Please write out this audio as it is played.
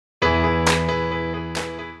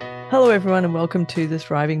Hello, everyone, and welcome to the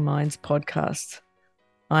Thriving Minds podcast.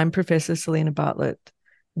 I'm Professor Selena Bartlett.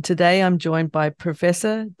 And today I'm joined by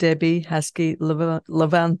Professor Debbie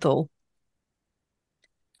Haski-Leventhal.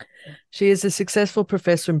 She is a successful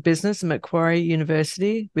professor in business at Macquarie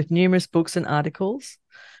University with numerous books and articles.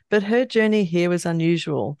 But her journey here was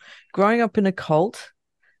unusual. Growing up in a cult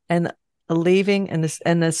and leaving and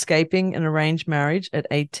escaping an arranged marriage at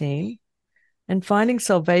 18, and finding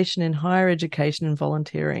salvation in higher education and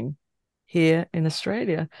volunteering here in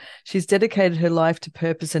Australia. She's dedicated her life to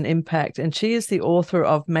purpose and impact, and she is the author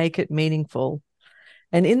of Make It Meaningful.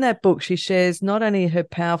 And in that book, she shares not only her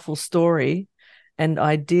powerful story and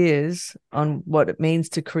ideas on what it means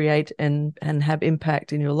to create and have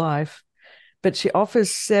impact in your life, but she offers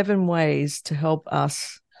 7 ways to help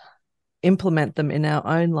us implement them in our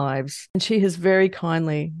own lives. And she has very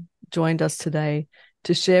kindly joined us today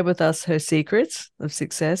to share with us her secrets of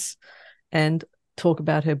success and talk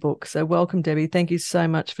about her book. So welcome, Debbie. Thank you so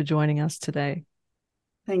much for joining us today.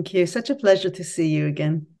 Thank you. Such a pleasure to see you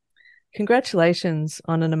again. Congratulations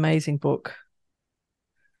on an amazing book.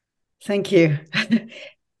 Thank you.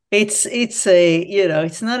 It's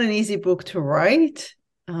not an easy book to write,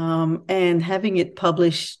 and having it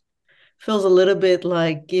published feels a little bit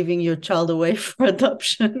like giving your child away for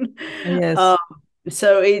adoption. Yes.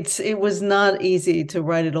 So it was not easy to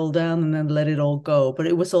write it all down and then let it all go, but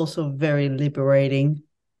it was also very liberating.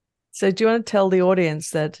 So do you want to tell the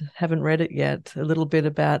audience that haven't read it yet a little bit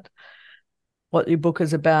about what your book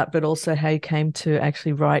is about, but also how you came to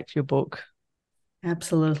actually write your book?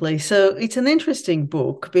 Absolutely. So it's an interesting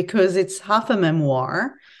book because it's half a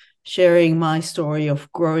memoir sharing my story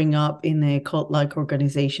of growing up in a cult-like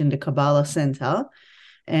organization, the Kabbalah Center,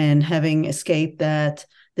 and having escaped that,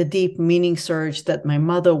 the deep meaning search that my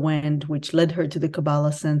mother went, which led her to the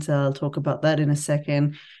Kabbalah Center. I'll talk about that in a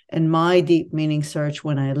second. And my deep meaning search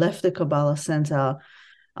when I left the Kabbalah Center.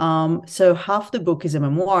 So half the book is a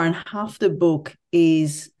memoir and half the book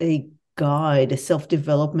is a guide, a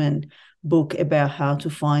self-development book about how to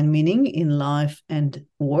find meaning in life and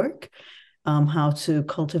work, how to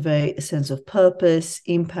cultivate a sense of purpose,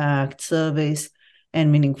 impact, service,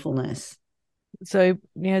 and meaningfulness. So,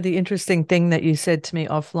 the interesting thing that you said to me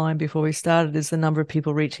offline before we started is the number of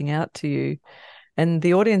people reaching out to you. And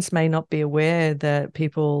the audience may not be aware that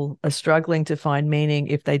people are struggling to find meaning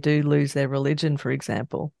if they do lose their religion, for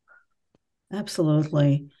example.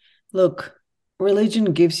 Absolutely. Look, religion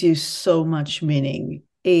gives you so much meaning.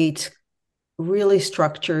 It really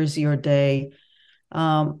structures your day.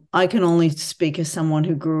 I can only speak as someone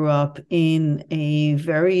who grew up in a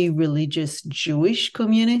very religious Jewish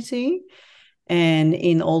community and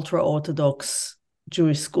in ultra-Orthodox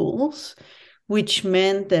Jewish schools, which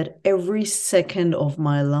meant that every second of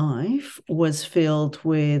my life was filled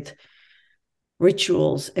with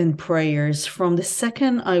rituals and prayers. From the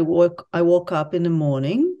second I woke up in the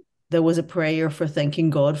morning, there was a prayer for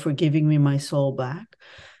thanking God for giving me my soul back.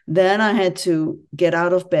 Then I had to get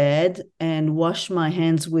out of bed and wash my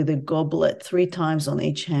hands with a goblet 3 times on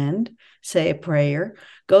each hand, say a prayer,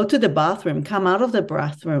 go to the bathroom, come out of the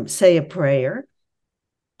bathroom, say a prayer.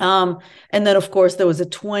 And then, of course, there was a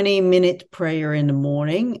 20-minute prayer in the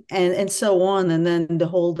morning and so on. And then the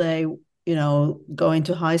whole day, going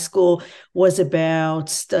to high school was about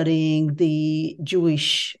studying the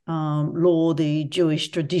Jewish law, the Jewish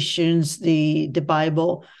traditions, the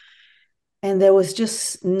Bible. And there was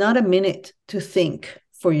just not a minute to think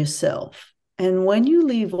for yourself. And when you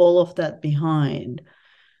leave all of that behind,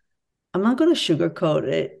 I'm not going to sugarcoat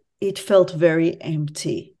it, it felt very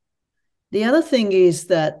empty. The other thing is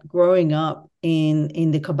that growing up in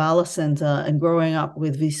the Kabbalah Center and growing up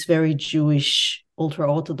with these very Jewish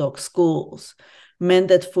ultra-Orthodox schools meant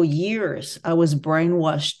that for years I was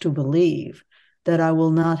brainwashed to believe that I will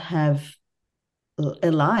not have a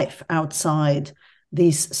life outside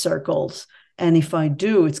these circles. And if I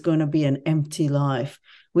do, it's going to be an empty life.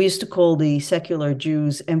 We used to call the secular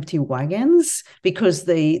Jews empty wagons because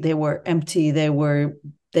they were empty.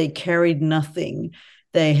 They carried nothing.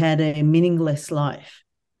 They had a meaningless life.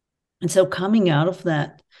 And so coming out of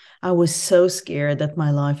that, I was so scared that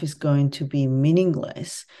my life is going to be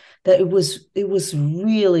meaningless, that it was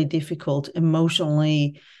really difficult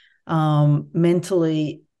emotionally,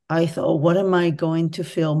 mentally. I thought, what am I going to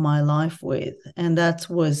fill my life with? And that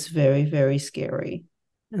was very, very scary.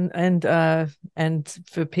 And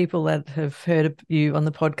for people that have heard of you on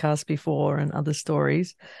the podcast before and other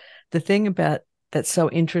stories, the thing about that's so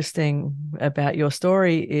interesting about your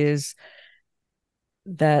story is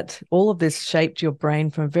that all of this shaped your brain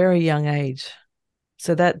from a very young age.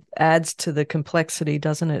 So that adds to the complexity,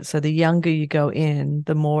 doesn't it? So the younger you go in,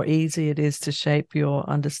 the more easy it is to shape your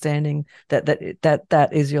understanding that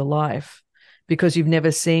is your life, because you've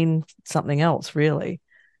never seen something else, really.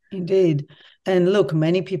 Indeed. And look,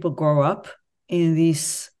 many people grow up in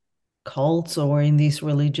these cults or in these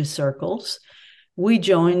religious circles. We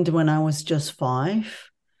joined when I was just 5,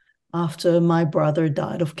 after my brother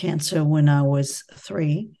died of cancer when I was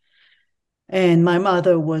 3. And my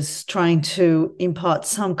mother was trying to impart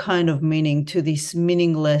some kind of meaning to this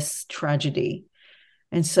meaningless tragedy.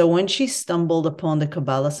 And so when she stumbled upon the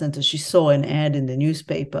Kabbalah Center, she saw an ad in the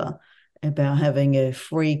newspaper about having a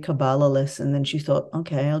free Kabbalah lesson. And she thought,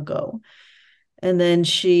 okay, I'll go. And then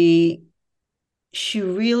she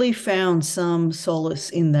really found some solace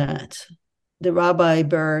in that. The Rabbi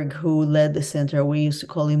Berg, who led the center, we used to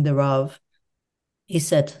call him the Rav, he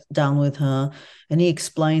sat down with her and he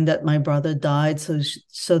explained that my brother died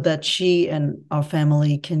so that she and our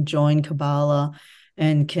family can join Kabbalah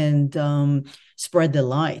and can spread the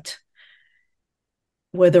light.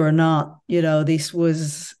 Whether or not, this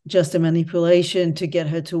was just a manipulation to get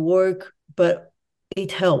her to work, but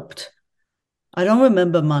it helped. I don't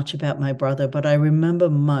remember much about my brother, but I remember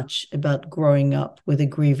much about growing up with a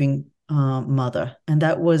grieving mother. And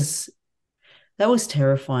that was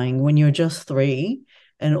terrifying when you're just 3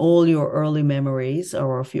 and all your early memories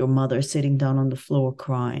are of your mother sitting down on the floor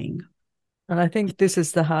crying. And I think this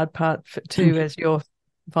is the hard part too, as you're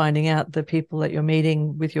finding out the people that you're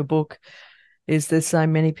meeting with your book, is there's so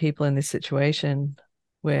many people in this situation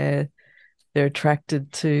where they're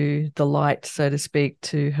attracted to the light, so to speak,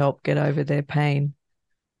 to help get over their pain.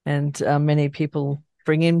 And many people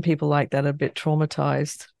bring in people like that a bit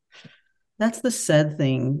traumatized. That's the sad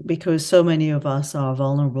thing, because so many of us are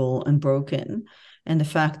vulnerable and broken. And the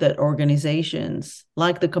fact that organizations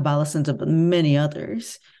like the Kabbalah Center, but many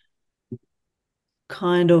others,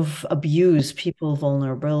 kind of abuse people's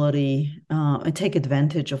vulnerability and take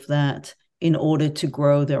advantage of that in order to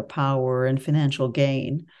grow their power and financial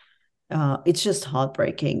gain. It's just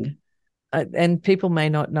heartbreaking. And people may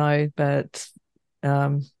not know, but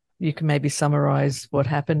you can maybe summarize what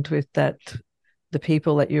happened with the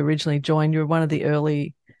people that you originally joined. You were one of the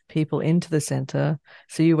early people into the center.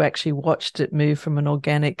 So you actually watched it move from an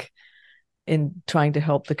organic in trying to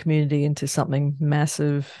help the community into something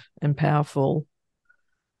massive and powerful.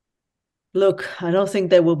 Look, I don't think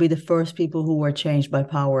they will be the first people who were changed by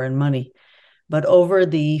power and money. But over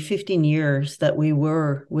the 15 years that we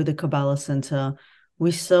were with the Kabbalah Center,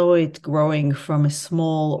 we saw it growing from a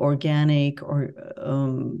small, organic, or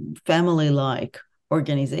family-like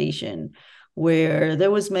organization where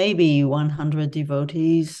there was maybe 100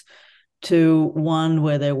 devotees to one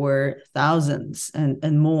where there were thousands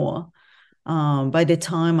and more. By the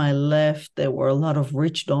time I left, there were a lot of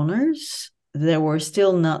rich donors. There were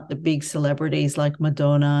still not the big celebrities like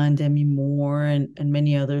Madonna and Demi Moore and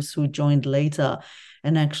many others who joined later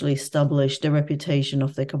and actually established the reputation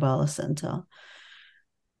of the Kabbalah Center.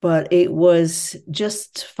 But it was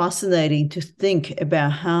just fascinating to think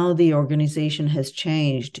about how the organization has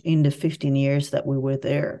changed in the 15 years that we were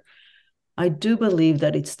there. I do believe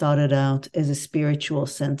that it started out as a spiritual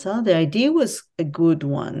center. The idea was a good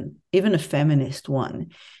one, even a feminist one,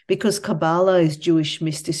 because Kabbalah is Jewish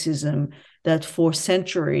mysticism that for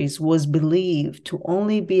centuries was believed to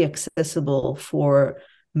only be accessible for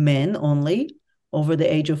men only over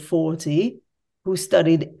the age of 40 who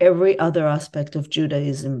studied every other aspect of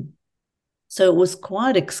Judaism. So it was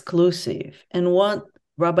quite exclusive. And what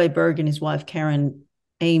Rabbi Berg and his wife Karen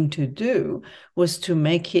aimed to do was to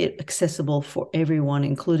make it accessible for everyone,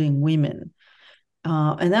 including women.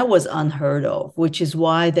 And that was unheard of, which is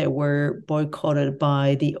why they were boycotted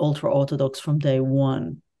by the ultra-Orthodox from day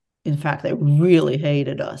one. In fact, they really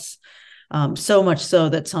hated us, so much so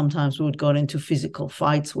that sometimes we would go into physical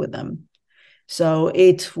fights with them. So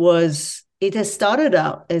it has started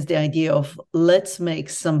out as the idea of let's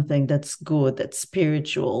make something that's good, that's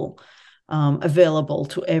spiritual, available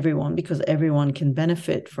to everyone because everyone can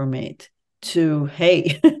benefit from it, to,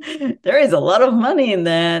 hey, there is a lot of money in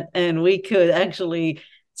that. And we could actually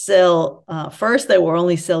sell, first they were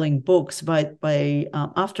only selling books, but by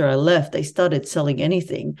after I left, they started selling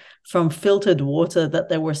anything from filtered water that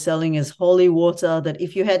they were selling as holy water, that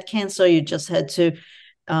if you had cancer, you just had to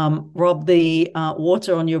rub the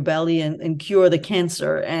water on your belly and cure the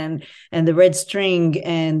cancer, and the red string,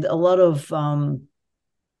 and a lot of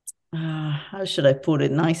how should I put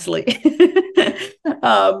it nicely?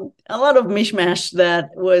 A lot of mishmash that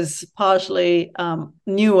was partially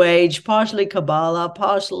New Age, partially Kabbalah,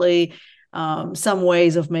 partially some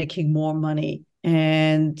ways of making more money,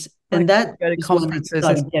 and Like that go to is when it conferences,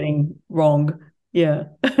 started getting wrong. Yeah.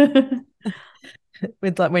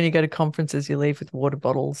 With like when you go to conferences, you leave with water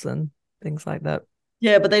bottles and things like that.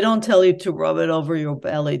 Yeah, but they don't tell you to rub it over your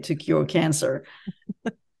belly to cure cancer.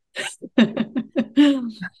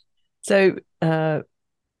 So,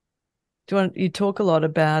 you talk a lot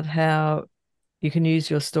about how you can use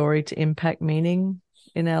your story to impact meaning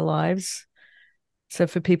in our lives. So,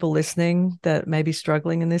 for people listening that may be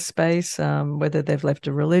struggling in this space, whether they've left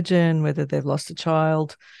a religion, whether they've lost a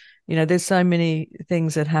child, there's so many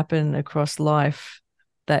things that happen across life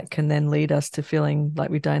that can then lead us to feeling like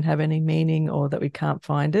we don't have any meaning or that we can't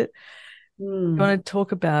find it. You Mm. want to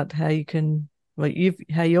talk about how you can,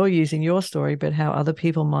 how you're using your story, but how other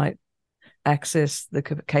people might access the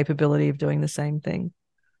capability of doing the same thing.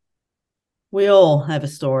 We all have a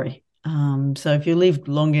story. So if you live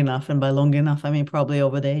long enough, and by long enough, I mean probably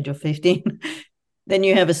over the age of 15, then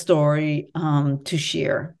you have a story to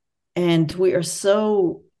share. And we are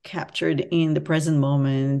so captured in the present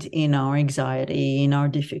moment, in our anxiety, in our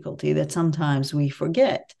difficulty, that sometimes we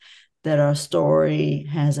forget that our story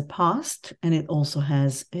has a past and it also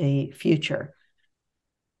has a future.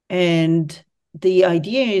 And the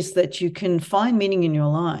idea is that you can find meaning in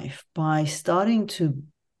your life by starting to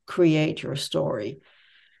create your story,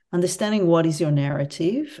 understanding what is your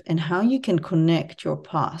narrative and how you can connect your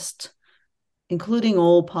past, including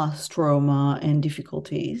all past trauma and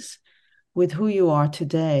difficulties, with who you are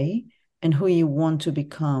today and who you want to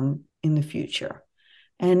become in the future.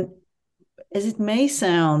 And as it may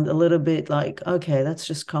sound a little bit like, okay, that's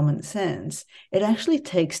just common sense, it actually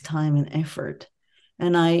takes time and effort.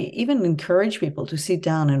 And I even encourage people to sit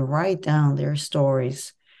down and write down their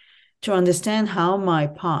stories to understand how my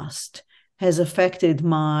past has affected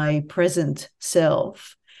my present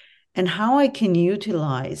self and how I can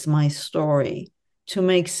utilize my story to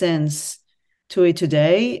make sense to it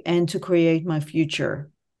today and to create my future.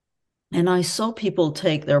 And I saw people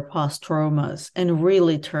take their past traumas and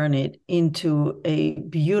really turn it into a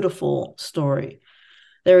beautiful story.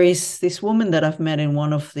 There is this woman that I've met in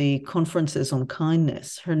one of the conferences on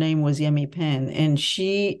kindness. Her name was Yemi Pen, and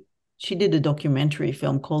she did a documentary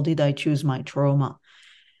film called Did I Choose My Trauma?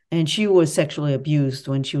 And she was sexually abused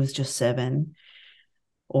when she was just 7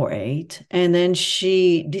 or 8. And then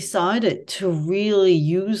she decided to really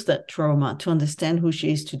use that trauma to understand who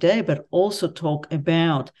she is today, but also talk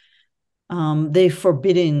about the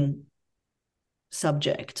forbidden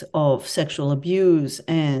subject of sexual abuse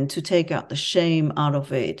and to take out the shame out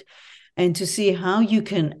of it and to see how you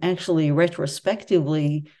can actually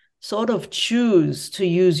retrospectively sort of choose to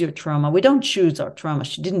use your trauma. We don't choose our trauma.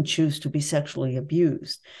 She didn't choose to be sexually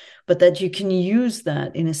abused, but that you can use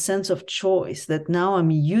that in a sense of choice, that now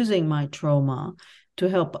I'm using my trauma to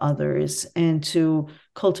help others and to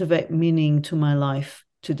cultivate meaning to my life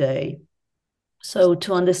today. So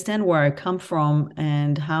to understand where I come from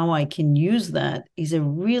and how I can use that is a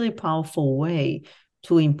really powerful way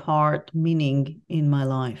to impart meaning in my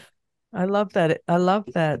life. I love that. I love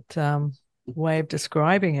that way of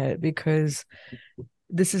describing it because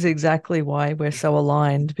this is exactly why we're so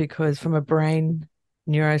aligned. Because from a brain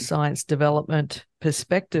neuroscience development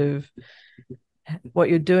perspective, what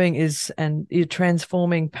you're doing is, and you're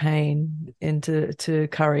transforming pain into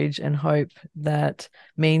courage and hope. That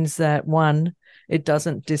means that one, it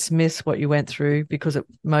doesn't dismiss what you went through because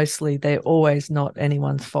they're always not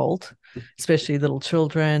anyone's fault, especially little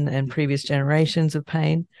children and previous generations of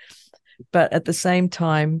pain. But at the same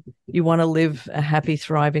time, you want to live a happy,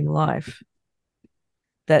 thriving life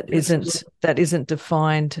Absolutely. that isn't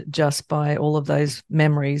defined just by all of those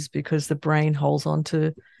memories, because the brain holds on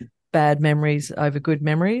to bad memories over good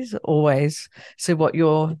memories always. So what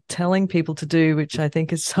you're telling people to do, which I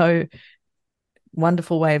think is so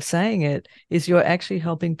wonderful way of saying it, is you're actually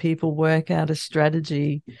helping people work out a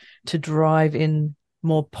strategy to drive in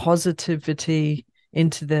more positivity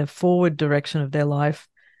into the forward direction of their life,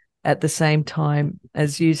 at the same time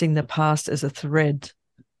as using the past as a thread,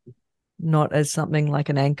 not as something like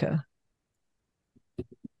an anchor.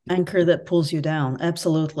 Anchor that pulls you down.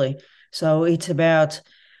 Absolutely. So it's about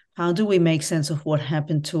how do we make sense of what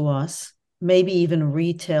happened to us, maybe even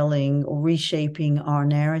retelling or reshaping our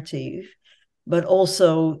narrative, but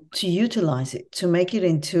also to utilize it, to make it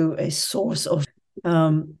into a source of.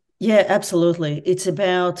 Yeah, absolutely. It's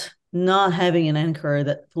about not having an anchor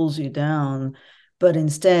that pulls you down, but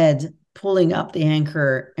instead pulling up the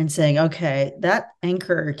anchor and saying, okay, that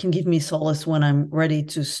anchor can give me solace when I'm ready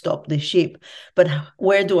to stop the ship. But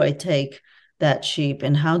where do I take that ship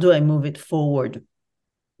and how do I move it forward?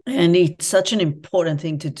 And it's such an important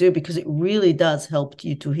thing to do because it really does help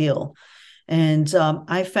you to heal. And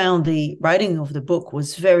I found the writing of the book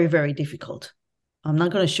was very, very difficult. I'm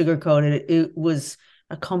not going to sugarcoat it. It was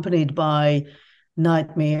accompanied by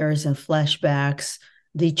nightmares and flashbacks.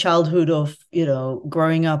 The childhood of,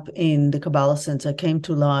 growing up in the Kabbalah Center came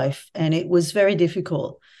to life, and it was very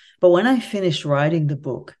difficult. But when I finished writing the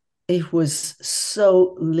book, it was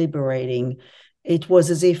so liberating. It was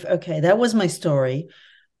as if, okay, that was my story.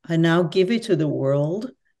 I now give it to the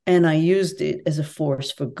world, and I used it as a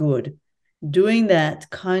force for good. Doing that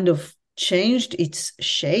kind of changed its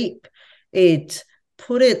shape. It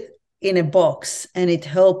put it in a box, and it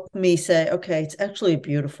helped me say, okay, it's actually a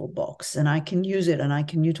beautiful box, and I can use it and I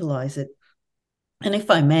can utilize it. And if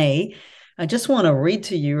I may, I just want to read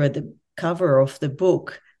to you at the cover of the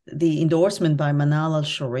book the endorsement by Manal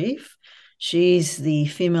al-Sharif. She's the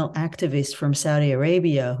female activist from Saudi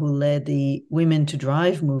Arabia who led the Women to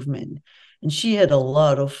Drive movement. And she had a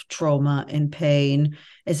lot of trauma and pain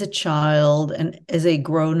as a child and as a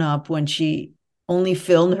grown-up when she only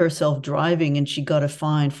filmed herself driving, and she got a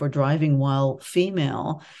fine for driving while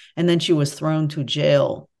female. And then she was thrown to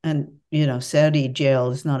jail. And, Saudi jail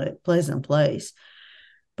is not a pleasant place.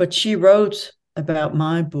 But she wrote about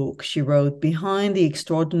my book. She wrote, "Behind the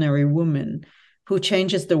extraordinary woman who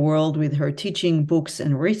changes the world with her teaching, books,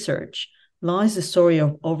 and research lies the story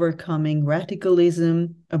of overcoming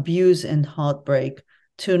radicalism, abuse, and heartbreak,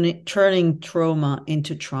 turning trauma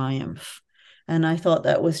into triumph." And I thought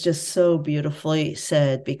that was just so beautifully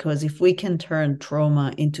said, because if we can turn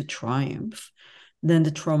trauma into triumph, then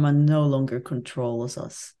the trauma no longer controls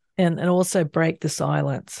us. And also break the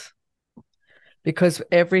silence. Because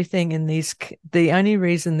everything in the only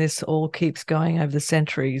reason this all keeps going over the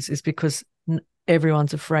centuries is because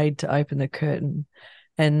everyone's afraid to open the curtain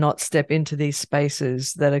and not step into these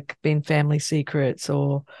spaces that have been family secrets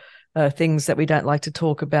or things that we don't like to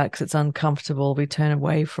talk about because it's uncomfortable, we turn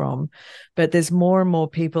away from. But there's more and more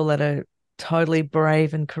people that are totally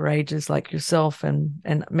brave and courageous, like yourself and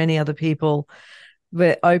many other people.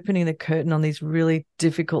 We're opening the curtain on these really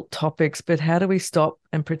difficult topics. But how do we stop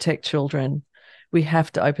and protect children? We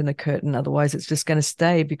have to open the curtain. Otherwise, it's just going to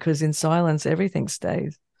stay, because in silence, everything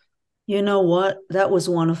stays. You know what? That was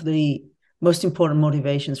one of the most important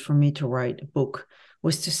motivations for me to write a book,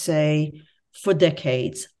 was to say, for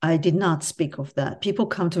decades, I did not speak of that. People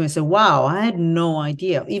come to me and say, wow, I had no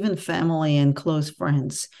idea, even family and close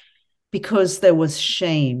friends, because there was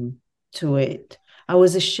shame to it. I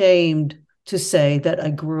was ashamed to say that I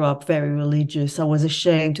grew up very religious. I was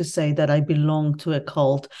ashamed to say that I belonged to a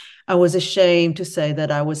cult. I was ashamed to say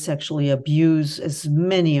that I was sexually abused, as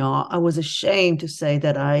many are. I was ashamed to say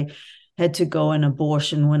that I had to go an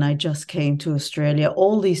abortion when I just came to Australia,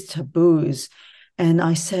 all these taboos. And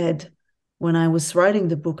I said, when I was writing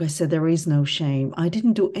the book, I said, there is no shame. I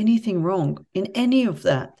didn't do anything wrong in any of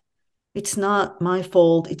that. It's not my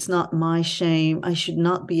fault. It's not my shame. I should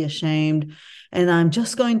not be ashamed. And I'm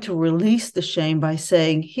just going to release the shame by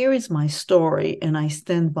saying, here is my story, and I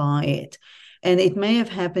stand by it. And it may have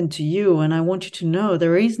happened to you, and I want you to know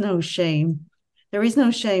there is no shame. There is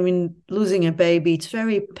no shame in losing a baby. It's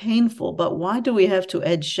very painful, but why do we have to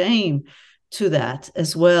add shame to that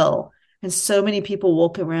as well? And so many people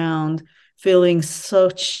walk around feeling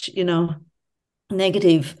such,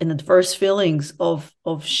 negative and adverse feelings of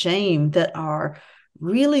shame that are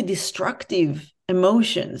really destructive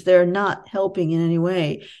emotions. They're not helping in any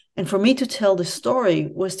way. And for me to tell the story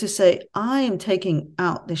was to say, I am taking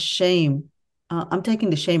out the shame. I'm taking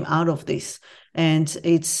the shame out of this. And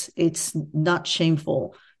it's not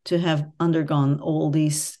shameful to have undergone all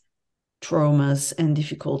these traumas and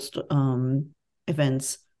difficult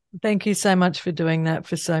events. Thank you so much for doing that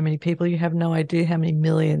for so many people. You have no idea how many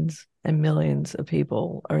millions and millions of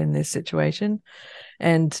people are in this situation.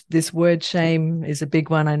 And this word shame is a big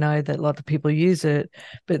one. I know that a lot of people use it,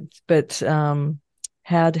 but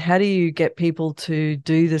how do you get people to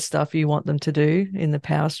do the stuff you want them to do in the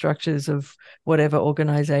power structures of whatever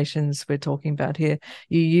organizations we're talking about here?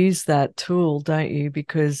 You use that tool, don't you?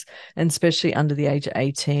 Because, and especially under the age of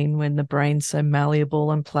 18, when the brain's so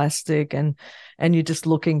malleable and plastic, and you're just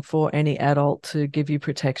looking for any adult to give you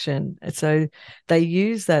protection. And so they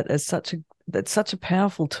use that as such a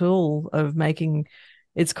powerful tool of making.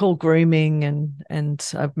 It's called grooming, and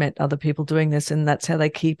I've met other people doing this, and that's how they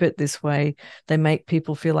keep it this way. They make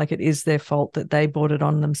people feel like it is their fault, that they brought it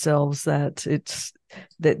on themselves, that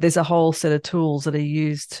there's a whole set of tools that are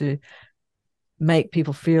used to make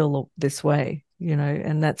people feel this way,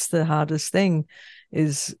 and that's the hardest thing,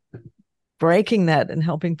 is breaking that and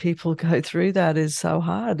helping people go through that is so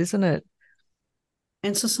hard, isn't it?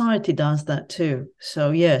 And society does that too. So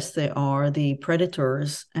yes, they are the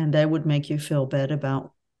predators, and they would make you feel bad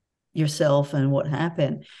about yourself and what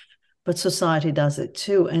happened. But society does it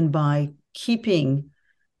too. And by keeping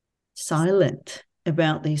silent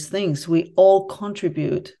about these things, we all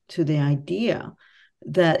contribute to the idea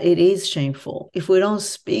that it is shameful. If we don't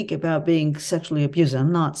speak about being sexually abused,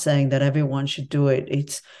 I'm not saying that everyone should do it.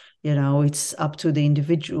 It's up to the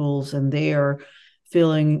individuals, and they are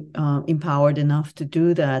feeling empowered enough to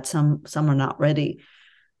do that. Some are not ready.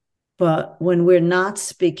 But when we're not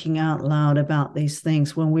speaking out loud about these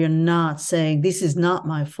things, when we're not saying, this is not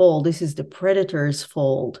my fault, this is the predator's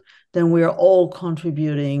fault, then we're all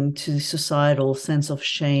contributing to the societal sense of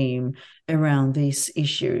shame around these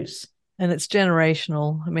issues. And it's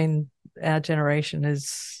generational. I mean, our generation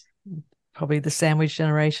is probably the sandwich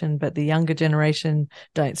generation, but the younger generation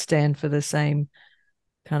don't stand for the same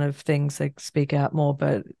kind of things. They speak out more,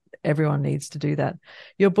 but everyone needs to do that.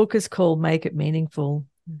 Your book is called Make It Meaningful.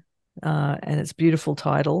 And it's a beautiful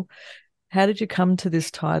title. How did you come to this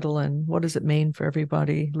title, and what does it mean for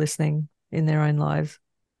everybody listening in their own lives?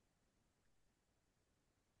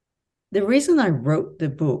 The reason I wrote the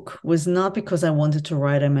book was not because I wanted to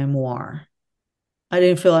write a memoir. I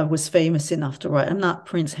didn't feel I was famous enough to write. I'm not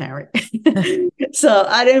Prince Harry. So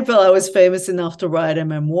I didn't feel I was famous enough to write a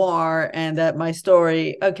memoir, and that my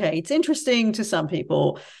story, okay, it's interesting to some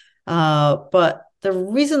people, but the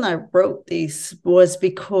reason I wrote this was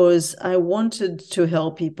because I wanted to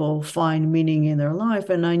help people find meaning in their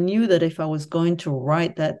life. And I knew that if I was going to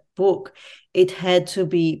write that book, it had to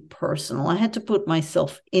be personal. I had to put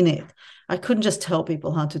myself in it. I couldn't just tell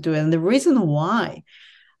people how to do it. And the reason why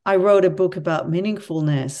I wrote a book about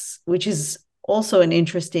meaningfulness, which is also an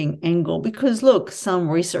interesting angle, because look, some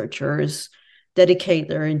researchers dedicate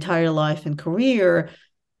their entire life and career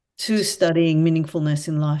to studying meaningfulness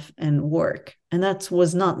in life and work. And that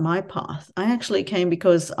was not my path. I actually came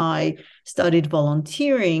because I studied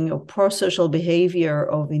volunteering or pro-social behavior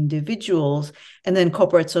of individuals, and then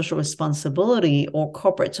corporate social responsibility or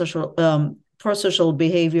pro-social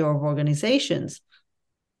behavior of organizations.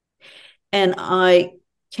 And I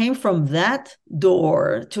came from that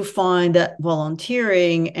door to find that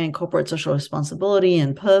volunteering and corporate social responsibility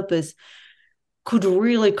and purpose could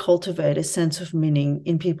really cultivate a sense of meaning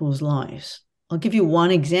in people's lives. I'll give you one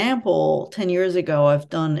example. 10 years ago, I've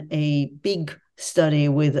done a big study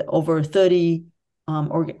with over 30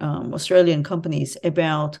 Australian companies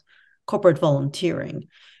about corporate volunteering.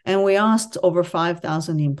 And we asked over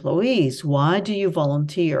 5,000 employees, why do you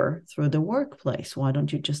volunteer through the workplace? Why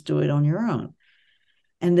don't you just do it on your own?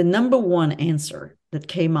 And the number one answer that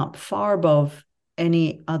came up far above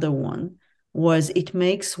any other one was, it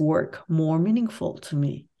makes work more meaningful to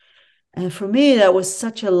me. And for me, that was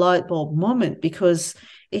such a light bulb moment, because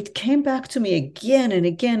it came back to me again and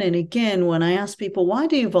again and again when I asked people, why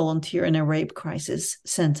do you volunteer in a rape crisis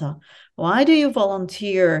center? Why do you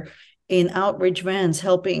volunteer in outreach vans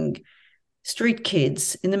helping street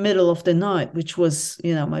kids in the middle of the night, which was,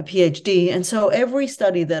 my PhD. And so every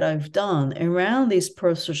study that I've done around this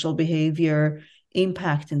pro-social behavior,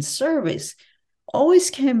 impact, and service always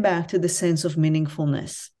came back to the sense of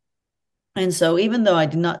meaningfulness. And so even though I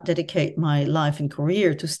did not dedicate my life and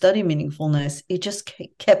career to study meaningfulness, it just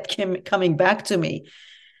kept coming back to me.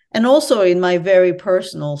 And also in my very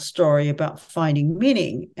personal story about finding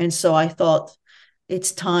meaning. And so I thought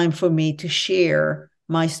it's time for me to share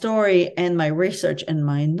my story and my research and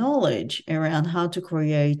my knowledge around how to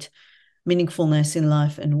create meaningfulness in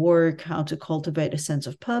life and work, how to cultivate a sense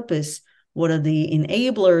of purpose, what are the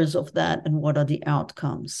enablers of that, and what are the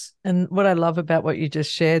outcomes. And what I love about what you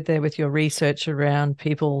just shared there with your research around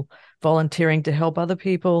people volunteering to help other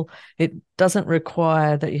people, it doesn't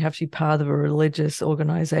require that you have to be part of a religious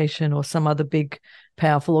organization or some other big,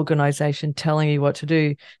 powerful organization telling you what to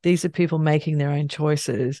do. These are people making their own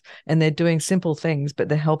choices, and they're doing simple things, but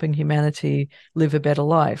they're helping humanity live a better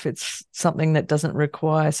life. It's something that doesn't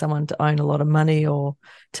require someone to own a lot of money or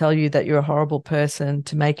tell you that you're a horrible person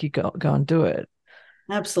to make you go and do it.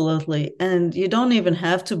 Absolutely. And you don't even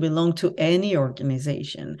have to belong to any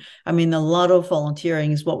organization. I mean, a lot of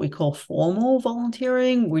volunteering is what we call formal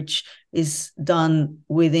volunteering, which is done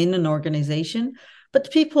within an organization.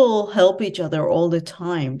 But people help each other all the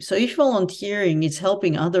time. So if volunteering is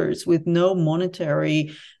helping others with no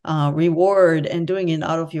monetary reward and doing it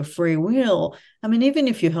out of your free will, I mean, even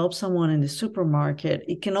if you help someone in the supermarket,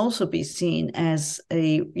 it can also be seen as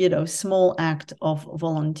a small act of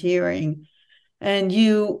volunteering. And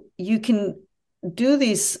you can do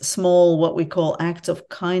these small, what we call acts of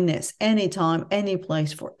kindness, anytime, any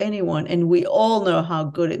place, for anyone. And we all know how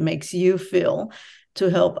good it makes you feel to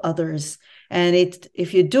help others. And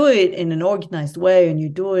if you do it in an organized way and you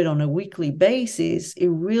do it on a weekly basis, it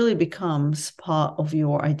really becomes part of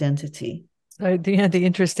your identity. So the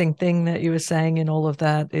interesting thing that you were saying in all of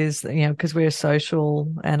that is that, because we're a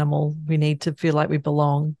social animal, we need to feel like we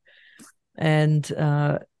belong. And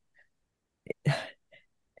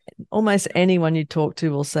almost anyone you talk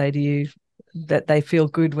to will say to you that they feel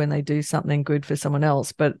good when they do something good for someone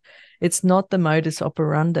else. But it's not the modus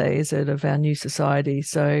operandi, is it, of our new society?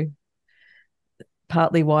 So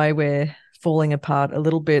partly why we're falling apart a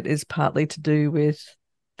little bit is partly to do with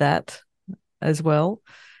that as well.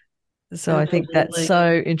 So I think that's Absolutely.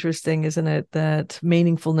 so interesting, isn't it? That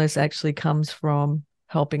meaningfulness actually comes from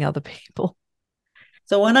helping other people.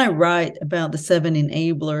 So when I write about the 7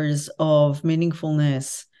 enablers of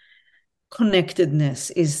meaningfulness, connectedness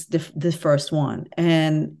is the first one.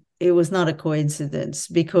 And it was not a coincidence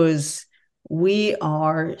because we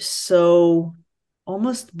are so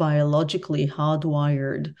almost biologically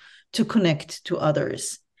hardwired to connect to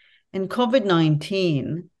others. And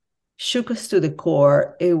COVID-19 shook us to the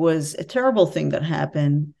core. It was a terrible thing that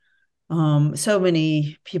happened. So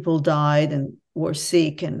many people died and were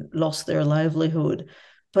sick and lost their livelihood.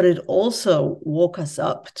 But it also woke us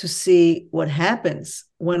up to see what happens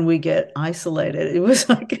when we get isolated. It was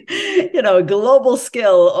like, a global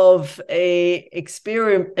scale of a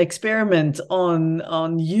experiment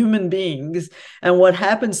on human beings and what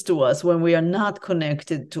happens to us when we are not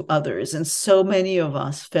connected to others. And so many of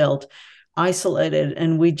us felt isolated,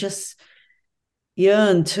 and we just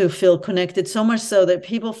yearn to feel connected, so much so that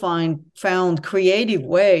people found creative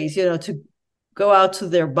ways, to go out to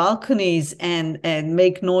their balconies and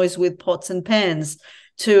make noise with pots and pans,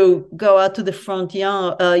 to go out to the front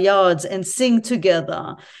yards and sing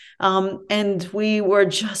together. And we were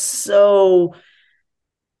just so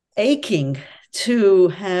aching to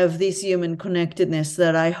have this human connectedness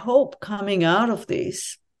that I hope coming out of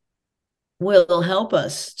this will help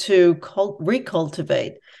us to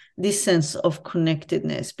recultivate this sense of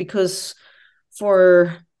connectedness, because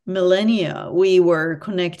for millennia we were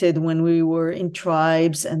connected when we were in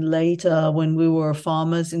tribes and later when we were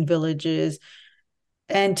farmers in villages,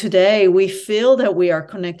 and today we feel that we are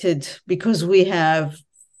connected because we have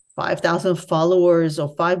 5,000 followers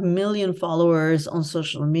or 5 million followers on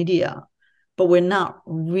social media, but we're not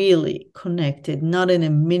really connected, not in a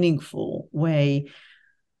meaningful way.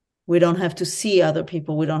 We don't have to see other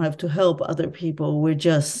people. We don't have to help other people. We're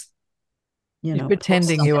just, You're post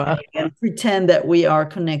pretending you are. and pretend that we are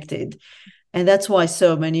connected. And that's why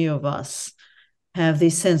so many of us have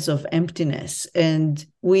this sense of emptiness. And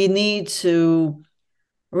we need to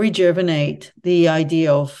rejuvenate the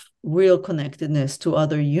idea of real connectedness to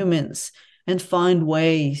other humans and find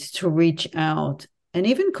ways to reach out and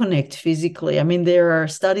even connect physically. I mean, there are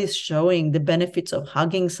studies showing the benefits of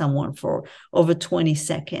hugging someone for over 20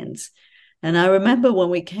 seconds. And I remember when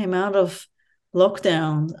we came out of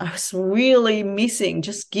lockdown, I was really missing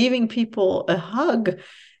just giving people a hug.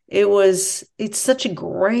 It's such a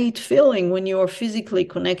great feeling when you're physically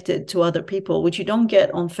connected to other people, which you don't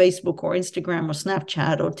get on Facebook or Instagram or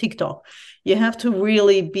Snapchat or TikTok. You have to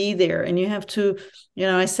really be there, and you have to,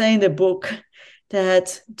 I say in the book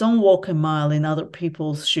that don't walk a mile in other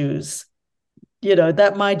people's shoes.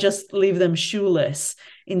 That might just leave them shoeless.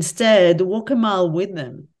 Instead, walk a mile with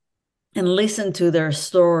them and listen to their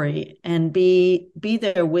story and be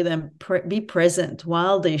there with them, be present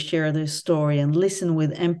while they share their story, and listen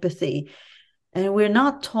with empathy. And we're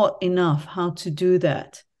not taught enough how to do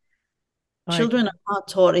that. Children are not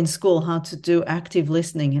taught in school how to do active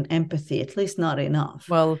listening and empathy, at least not enough.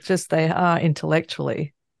 Well, just they are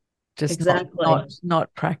intellectually, just Exactly.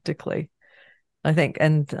 not practically. I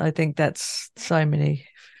think that's so many.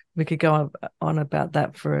 We could go on about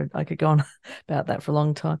that I could go on about that for a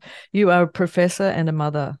long time. You are a professor and a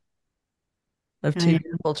mother of two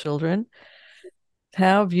beautiful children.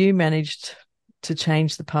 How have you managed to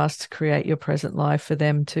change the past to create your present life for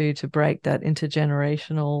them too, to break that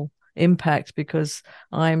intergenerational impact? Because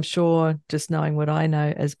I'm sure, just knowing what I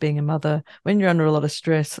know as being a mother, when you're under a lot of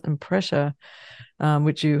stress and pressure,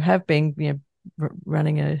 which you have been,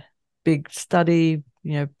 running a big study,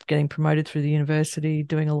 getting promoted through the university,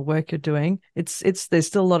 doing all the work you're doing, there's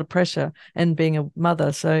still a lot of pressure, and being a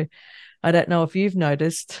mother. So I don't know if you've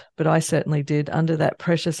noticed, but I certainly did. Under that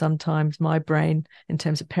pressure, sometimes my brain, in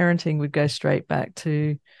terms of parenting, would go straight back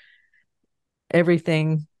to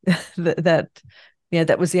everything that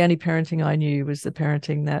was the only parenting I knew, was the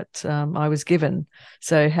parenting that I was given.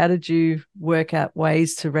 So how did you work out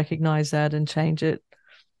ways to recognize that and change it?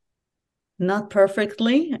 Not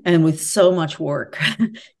perfectly, and with so much work.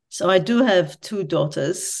 So I do have 2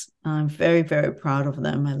 daughters. I'm very, very proud of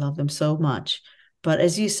them. I love them so much. But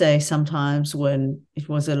as you say, sometimes when it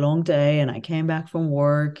was a long day and I came back from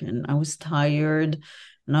work and I was tired,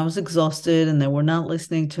 and I was exhausted and they were not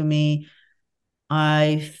listening to me,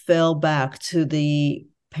 I fell back to the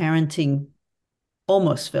parenting,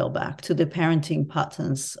 almost fell back to the parenting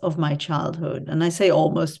patterns of my childhood. And I say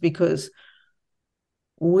almost because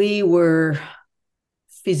we were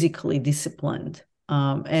physically disciplined,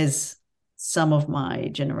 as some of my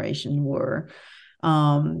generation were,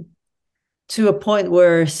 to a point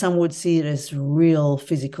where some would see it as real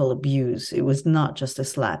physical abuse. It was not just a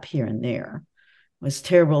slap here and there. It was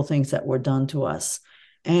terrible things that were done to us.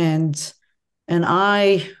 And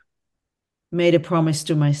I made a promise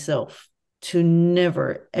to myself to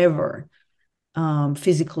never, ever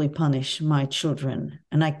physically punish my children.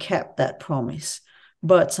 And I kept that promise.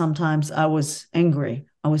 But sometimes I was angry.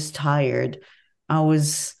 I was tired. I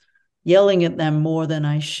was yelling at them more than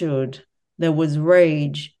I should. There was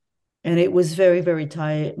rage. And it was very, very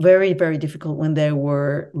tired, very, very difficult when they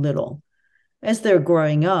were little. As they're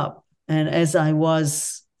growing up, and as I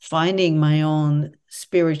was finding my own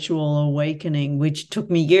spiritual awakening, which took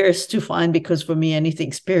me years to find, because for me,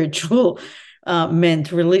 anything spiritual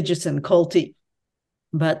meant religious and culty.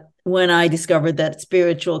 But when I discovered that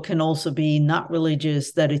spiritual can also be not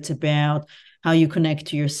religious, that it's about how you connect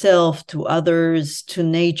to yourself, to others, to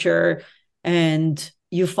nature, and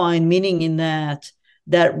you find meaning in that,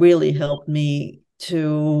 that really helped me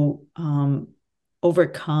to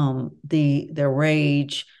overcome the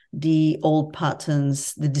rage, the old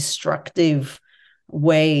patterns, the destructive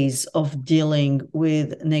ways of dealing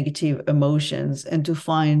with negative emotions, and to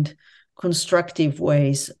find constructive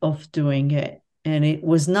ways of doing it. And it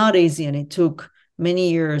was not easy, and it took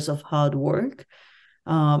many years of hard work.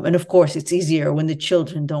 And of course, it's easier when the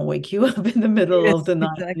children don't wake you up in the middle Yes, of the night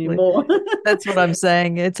exactly. anymore. That's what I'm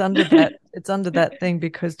saying. It's under that thing,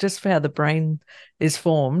 because just for how the brain is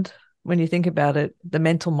formed, when you think about it, the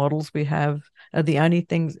mental models we have are the only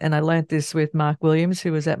things. And I learned this with Mark Williams,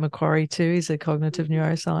 who was at Macquarie too. He's a cognitive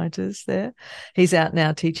neuroscientist there. He's out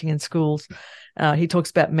now teaching in schools. He talks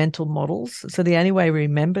about mental models. So the only way we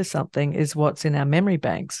remember something is what's in our memory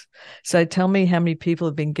banks. So tell me how many people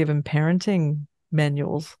have been given parenting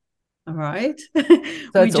manuals. All right. So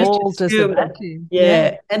We it's just all just a assume that, vacuum.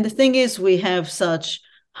 yeah. And the thing is, we have such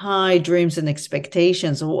high dreams and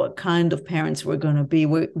expectations of what kind of parents we're going to be.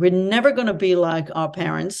 We're never going to be like our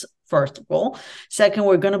parents, first of all. Second,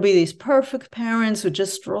 we're going to be these perfect parents who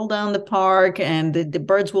just stroll down the park and the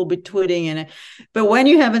birds will be tweeting. But when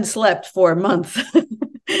you haven't slept for a month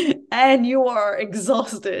and you are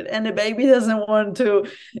exhausted and the baby doesn't want to,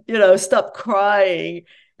 stop crying,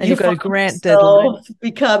 And you you've got a find grant deadline. yourself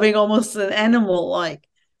becoming almost an animal like.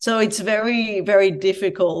 So it's very, very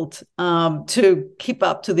difficult to keep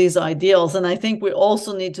up to these ideals. And I think we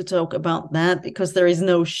also need to talk about that, because there is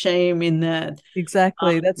no shame in that.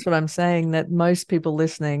 Exactly. That's what I'm saying, that most people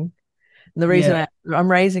listening, and the reason Yeah. I'm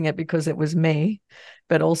raising it because it was me,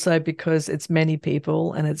 but also because it's many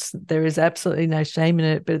people, and there is absolutely no shame in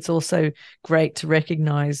it, but it's also great to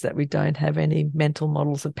recognize that we don't have any mental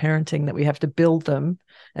models of parenting, that we have to build them.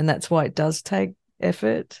 And that's why it does take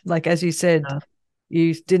effort. Like, as you said,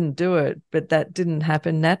 you didn't do it, but that didn't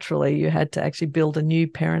happen naturally. You had to actually build a new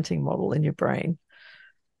parenting model in your brain.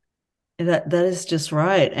 That is just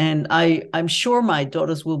right. And I'm sure my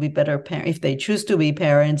daughters will be better parents. If they choose to be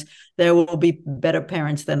parents, they will be better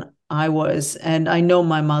parents than I was. And I know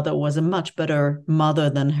my mother was a much better mother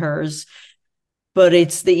than hers. But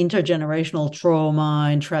it's the intergenerational trauma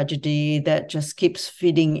and tragedy that just keeps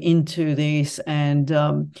feeding into this. And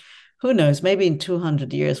who knows, maybe in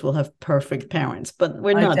 200 years we'll have perfect parents, but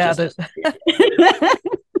we're I not doubt just. it.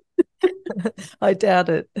 I doubt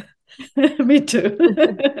it. Me too.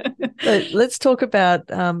 So let's talk about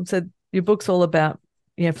so your book's all about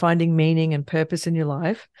finding meaning and purpose in your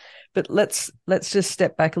life, but let's just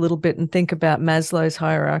step back a little bit and think about Maslow's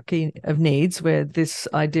hierarchy of needs, where this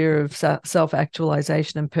idea of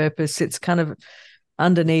self-actualization and purpose sits kind of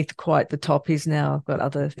underneath quite the top. He's now got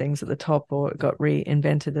other things at the top, or it got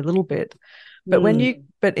reinvented a little bit. But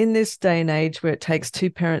but in this day and age where it takes two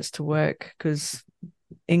parents to work, because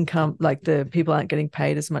income, like the people aren't getting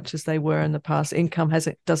paid as much as they were in the past, income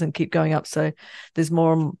doesn't keep going up, so there's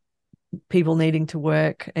more people needing to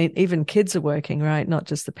work, and even kids are working, right? Not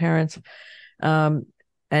just the parents.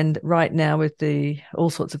 And right now, with the all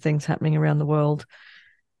sorts of things happening around the world,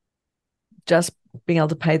 just being able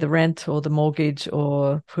to pay the rent or the mortgage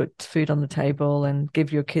or put food on the table and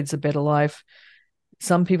give your kids a better life,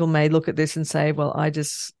 some people may look at this and say, well, I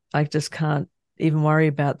just can't even worry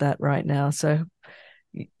about that right now. So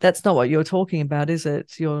that's not what you're talking about, is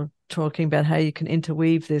it? You're talking about how you can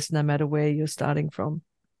interweave this no matter where you're starting from.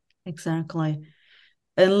 Exactly.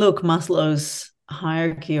 And look, Maslow's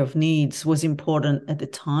hierarchy of needs was important at the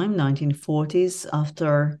time, 1940s,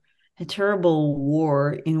 after a terrible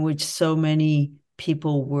war in which so many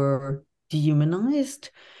people were dehumanized.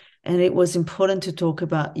 And it was important to talk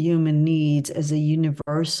about human needs as a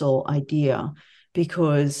universal idea,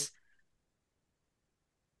 because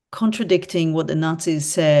contradicting what the Nazis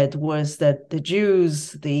said was that the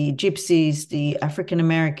Jews, the Gypsies, the African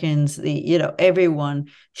Americans, everyone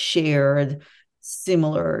shared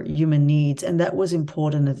similar human needs. And that was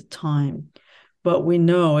important at the time. But we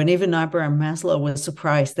know, and even Abraham Maslow was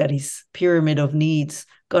surprised that his pyramid of needs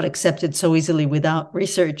got accepted so easily without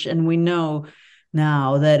research. And we know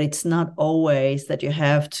now that it's not always that you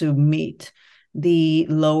have to meet the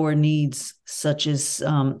lower needs, such as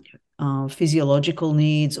physiological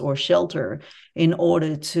needs or shelter, in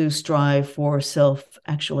order to strive for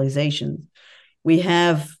self-actualization. We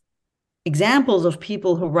have examples of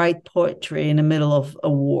people who write poetry in the middle of a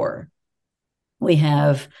war. We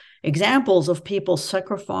have examples of people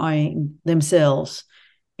sacrificing themselves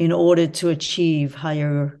in order to achieve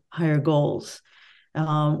higher goals,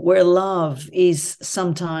 where love is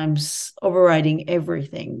sometimes overriding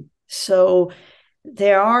everything. So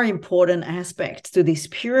there are important aspects to this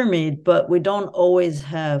pyramid, but we don't always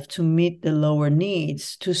have to meet the lower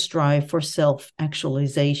needs to strive for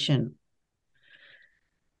self-actualization.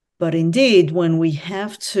 But indeed, when we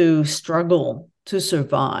have to struggle to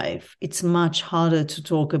survive, it's much harder to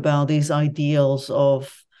talk about these ideals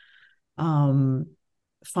of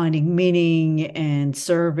finding meaning and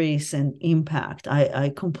service and impact.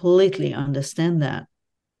 I completely understand that.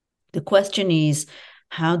 The question is,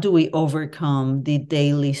 how do we overcome the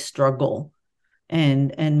daily struggle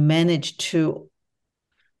and manage to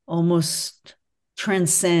almost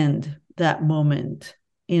transcend that moment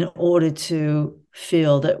in order to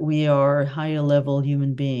feel that we are a higher level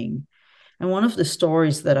human being? And one of the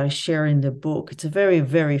stories that I share in the book, it's a very,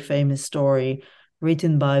 very famous story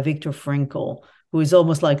written by Viktor Frankl, who is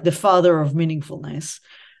almost like the father of meaningfulness.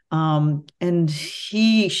 And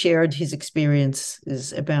he shared his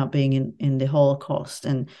experiences about being in the Holocaust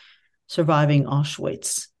and surviving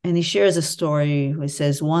Auschwitz. And he shares a story where he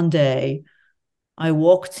says, one day I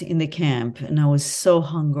walked in the camp and I was so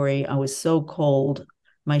hungry. I was so cold.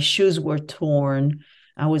 My shoes were torn.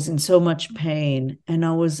 I was in so much pain and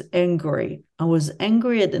I was angry. I was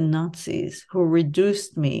angry at the Nazis who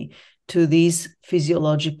reduced me to these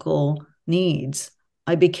physiological needs.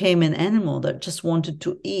 I became an animal that just wanted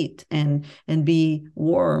to eat and be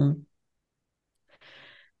warm.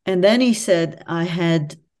 And then he said, I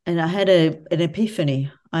had an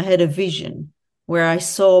epiphany. I had a vision where I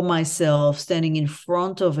saw myself standing in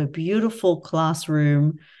front of a beautiful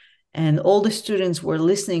classroom, and all the students were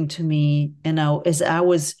listening to me. And as I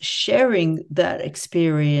was sharing that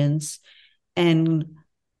experience and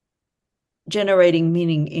generating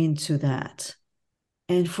meaning into that,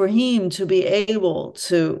 and for him to be able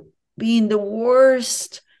to be in the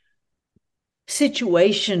worst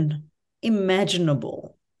situation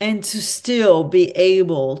imaginable and to still be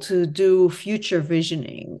able to do future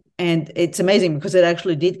visioning. And it's amazing because it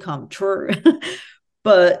actually did come true.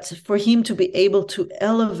 But for him to be able to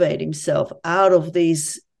elevate himself out of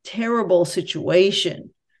this terrible situation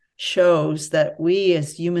shows that we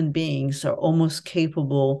as human beings are almost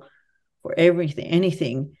capable for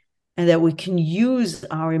anything, and that we can use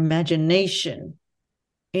our imagination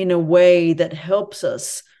in a way that helps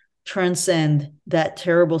us transcend that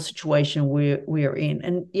terrible situation we are in.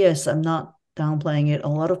 And yes, I'm not downplaying it. A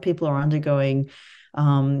lot of people are undergoing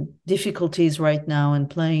difficulties right now and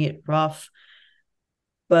playing it rough.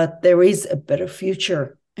 But there is a better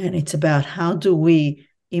future. And it's about how do we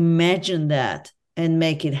imagine that and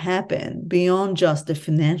make it happen beyond just the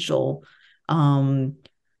financial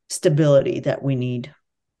stability that we need.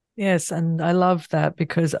 Yes, and I love that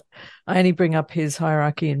because I only bring up his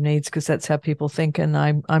hierarchy of needs because that's how people think, and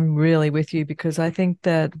I'm really with you because I think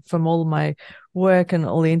that from all my work and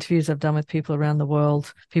all the interviews I've done with people around the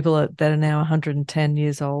world, people that are now 110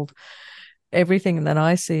 years old, everything that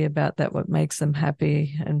I see about that, what makes them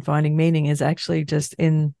happy and finding meaning is actually just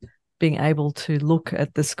in being able to look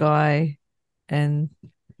at the sky and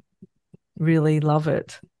really love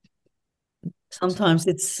it. Sometimes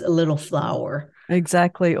it's a little flower.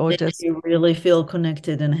 Exactly. Or Then just you really feel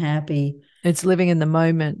connected and happy. it's living in the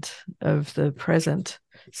moment of the present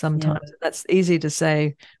Yeah. sometimes. That's easy to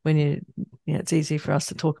say when it's easy for us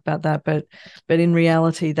to talk about that, but in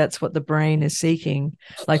reality, that's what the brain is seeking.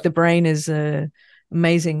 Like the brain is an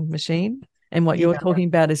amazing machine. And what you're Yeah. talking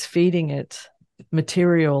about is feeding it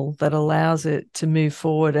material that allows it to move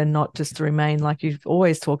forward and not just to remain, like you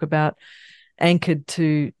always talk about, anchored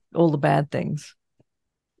to all the bad things.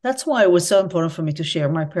 That's why it was so important for me to share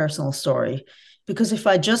my personal story. Because if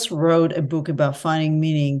I just wrote a book about finding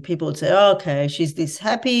meaning, people would say, oh, okay, she's this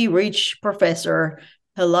happy, rich professor.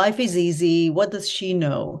 Her life is easy. What does she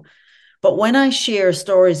know? But when I share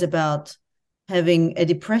stories about having a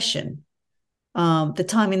depression, the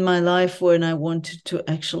time in my life when I wanted to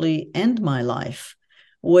actually end my life,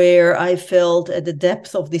 where I felt at the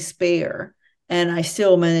depth of despair, and I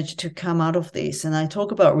still managed to come out of this. And I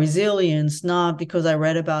talk about resilience, not because I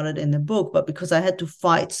read about it in the book, but because I had to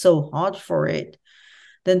fight so hard for it.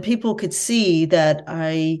 Then people could see that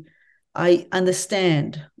I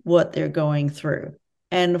understand what they're going through.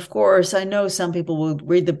 And of course, I know some people will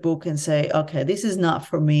read the book and say, okay, this is not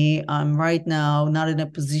for me. I'm right now not in a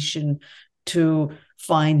position to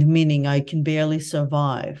find meaning. I can barely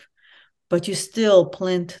survive. But you still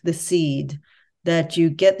plant the seed that you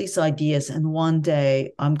get these ideas, and one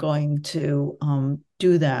day I'm going to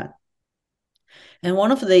do that. And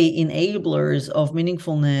one of the enablers of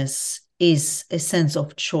meaningfulness is a sense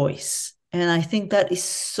of choice. And I think that is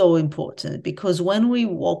so important, because when we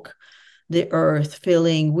walk the earth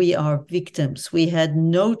feeling we are victims, we had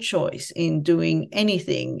no choice in doing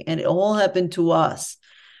anything, and it all happened to us,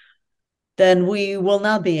 then we will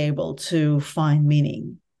not be able to find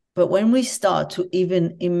meaning. But when we start to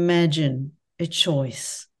even imagine a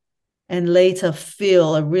choice and later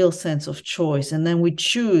feel a real sense of choice, and then we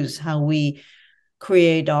choose how we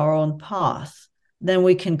create our own path, then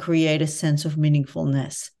we can create a sense of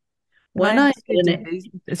meaningfulness. Can I When I, ask you,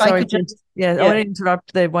 Debbie? if I Sorry could to, just, yeah, I yeah, want to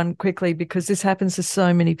interrupt there one quickly because this happens to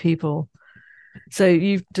so many people. So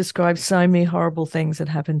you've described so many horrible things that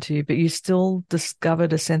happened to you, but you still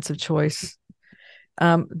discovered a sense of choice.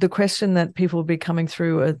 The question that people will be coming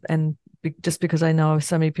through, and just because I know of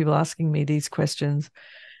so many people asking me these questions,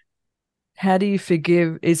 how do you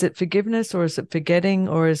forgive? Is it forgiveness, or is it forgetting,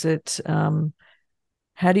 or is it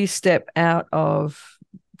how do you step out of,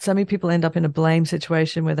 so many people end up in a blame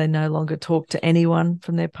situation where they no longer talk to anyone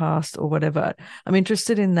from their past or whatever. I'm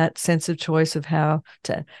interested in that sense of choice of how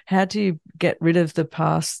do you get rid of the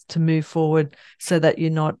past to move forward so that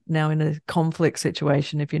you're not now in a conflict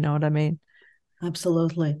situation, if you know what I mean.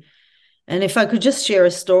 absolutely. And if I could just share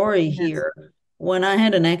a story Yes. here, when I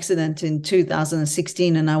had an accident in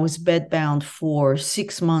 2016 and I was bedbound for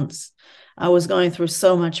 6 months, I was going through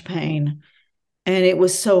so much pain, and it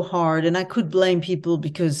was so hard. And I could blame people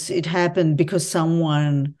because it happened because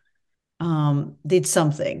someone did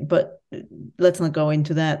something, but let's not go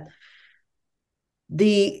into that.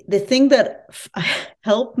 The thing that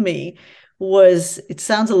helped me was, it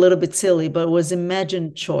sounds a little bit silly, but it was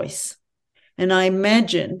imagined choice. And I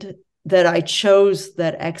imagined that I chose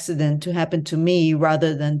that accident to happen to me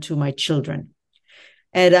rather than to my children.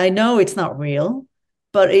 And I know it's not real,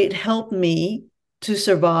 but it helped me to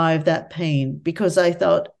survive that pain, because I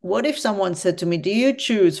thought, what if someone said to me, do you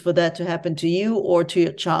choose for that to happen to you or to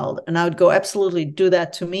your child? And I would go, absolutely, do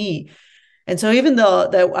that to me. And so even though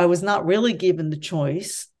that I was not really given the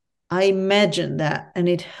choice, I imagined that, and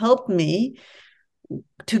it helped me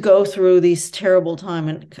to go through this terrible time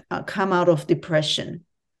and come out of depression.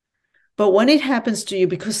 But when it happens to you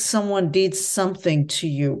because someone did something to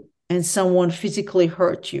you, and someone physically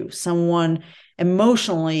hurt you, someone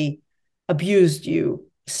emotionally abused you,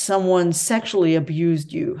 someone sexually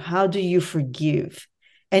abused you, how do you forgive?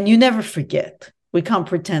 And you never forget. We can't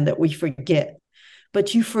pretend that we forget.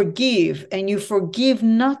 But you forgive, and you forgive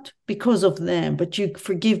not because of them, but you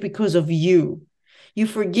forgive because of you. You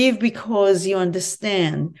forgive because you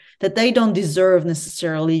understand that they don't deserve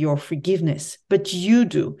necessarily your forgiveness, but you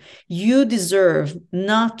do. You deserve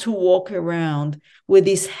not to walk around with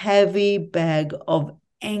this heavy bag of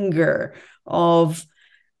anger, of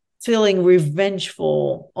feeling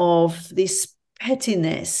revengeful, of this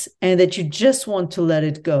pettiness, and that you just want to let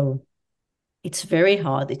it go. It's very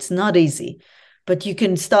hard. It's not easy. But you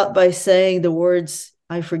can start by saying the words,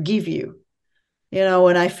 I forgive you. You know,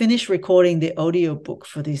 when I finished recording the audiobook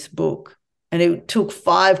for this book, and it took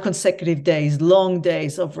 5 consecutive days, long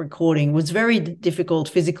days of recording, it was very difficult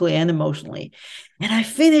physically and emotionally. And I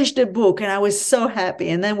finished the book and I was so happy.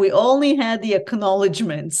 And then we only had the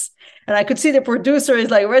acknowledgements. And I could see the producer is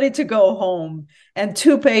like ready to go home, and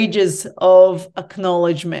 2 pages of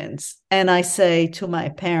acknowledgements. And I say to my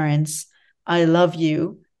parents, I love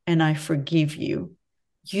you and I forgive you.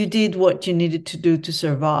 You did what you needed to do to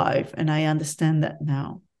survive. And I understand that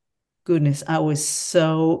now. Goodness, I was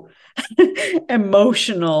so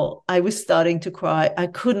emotional. I was starting to cry. I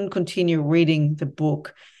couldn't continue reading the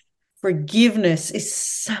book. Forgiveness is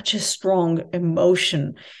such a strong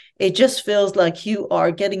emotion. It just feels like you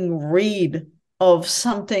are getting rid of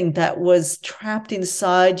something that was trapped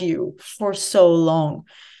inside you for so long.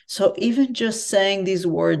 So even just saying these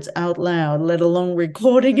words out loud, let alone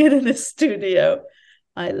recording it in a studio,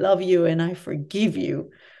 I love you and I forgive you,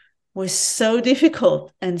 was so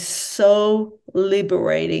difficult and so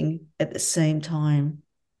liberating at the same time.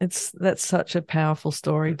 That's such a powerful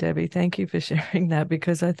story, Debbie. Thank you for sharing that,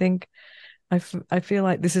 because I think I feel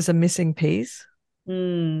like this is a missing piece.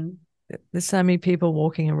 Mm. There's so many people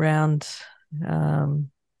walking around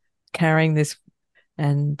um, carrying this,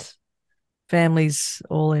 and families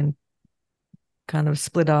all in kind of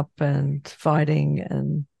split up and fighting,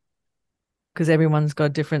 and because everyone's got a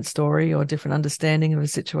different story or different understanding of a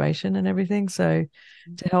situation and everything. So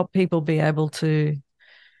to help people be able to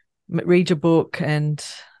read your book and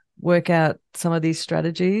work out some of these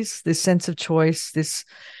strategies, this sense of choice, this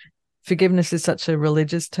forgiveness is such a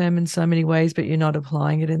religious term in so many ways, but you're not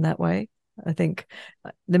applying it in that way. I think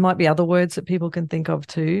there might be other words that people can think of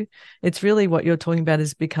too. It's really what you're talking about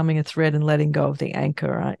is becoming a thread and letting go of the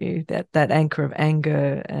anchor, aren't you? That anchor of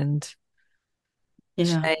anger and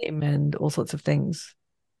Yeah. shame and all sorts of things.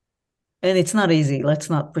 And it's not easy. Let's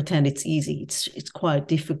not pretend it's easy. It's quite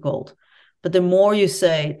difficult. But the more you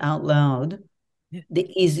say it out loud, Yeah.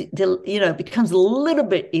 it becomes a little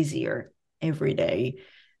bit easier every day.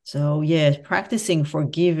 So yeah, practicing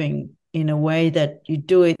forgiving in a way that you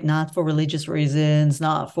do it not for religious reasons,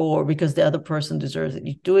 not for because the other person deserves it.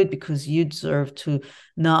 You do it because you deserve to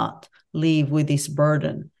not live with this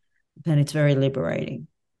burden. Then it's very liberating.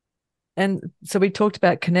 And so we talked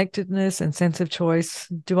about connectedness and sense of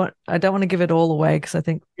choice. I don't want to give it all away because I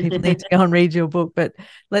think people need to go and read your book, but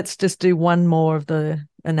let's just do one more of the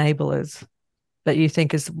enablers that you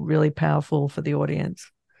think is really powerful for the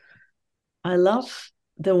audience. I love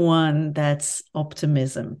the one that's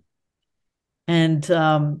optimism. And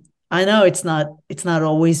I know it's not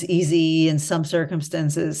always easy. In some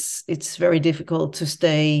circumstances, it's very difficult to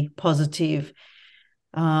stay positive.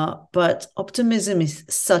 But optimism is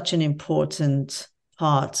such an important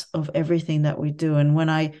part of everything that we do. And when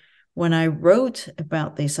I wrote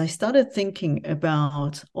about this, I started thinking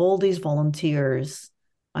about all these volunteers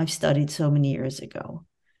I've studied so many years ago.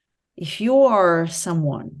 If you are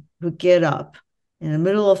someone who get up in the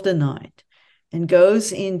middle of the night and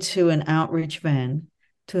goes into an outreach van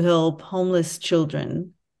to help homeless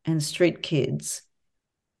children and street kids,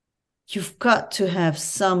 you've got to have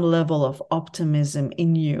some level of optimism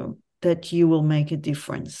in you that you will make a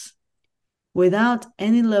difference. Without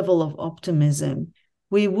any level of optimism,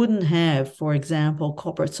 we wouldn't have, for example,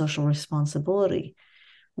 corporate social responsibility.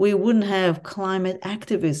 We wouldn't have climate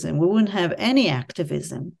activism. We wouldn't have any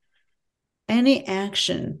activism. Any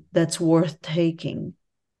action that's worth taking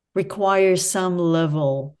requires some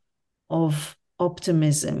level of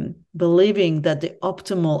optimism, believing that the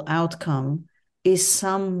optimal outcome is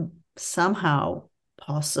somehow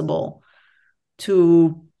possible,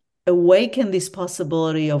 to awaken this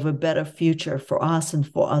possibility of a better future for us and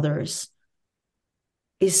for others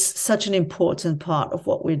is such an important part of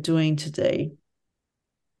what we're doing today.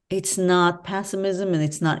 It's not pessimism and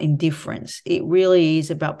it's not indifference. It really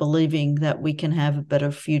is about believing that we can have a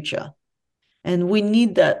better future. And we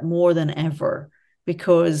need that more than ever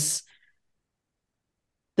because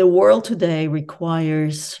the world today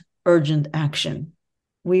requires urgent action.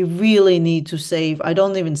 We really need to save, I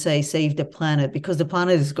don't even say save the planet because the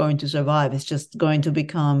planet is going to survive. It's just going to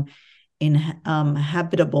become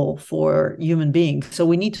inhabitable for human beings. So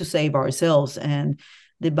we need to save ourselves and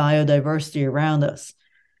the biodiversity around us.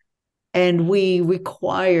 And we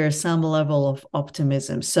require some level of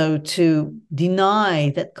optimism. So to deny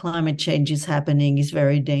that climate change is happening is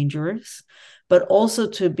very dangerous, but also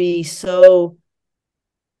to be so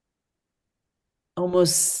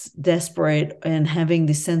almost desperate and having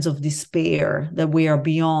this sense of despair that we are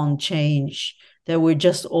beyond change, that we're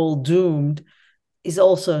just all doomed, is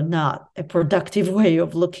also not a productive way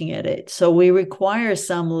of looking at it. So we require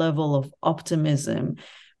some level of optimism,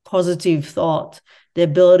 positive thought, the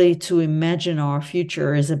ability to imagine our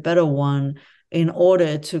future is a better one in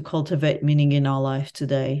order to cultivate meaning in our life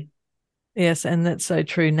today. Yes, and that's so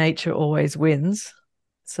true. Nature always wins.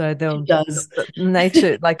 So It does.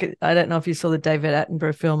 nature, like I don't know if you saw the David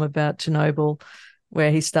Attenborough film about Chernobyl, where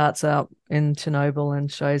he starts out in Chernobyl and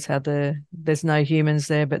shows how there's no humans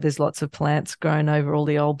there, but there's lots of plants growing over all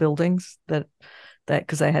the old buildings that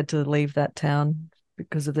because they had to leave that town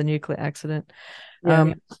because of the nuclear accident.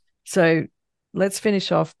 Yeah. So let's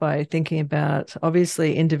finish off by thinking about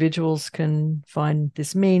obviously individuals can find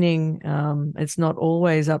this meaning. It's not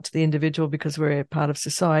always up to the individual because we're part of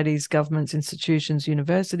societies, governments, institutions,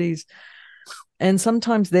 universities, and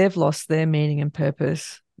sometimes they've lost their meaning and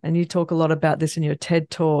purpose. And you talk a lot about this in your TED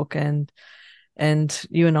talk, and And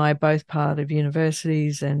you and I are both part of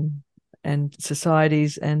universities and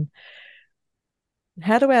societies. And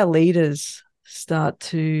how do our leaders start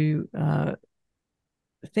to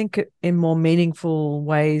think in more meaningful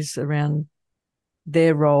ways around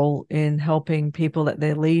their role in helping people that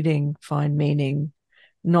they're leading find meaning,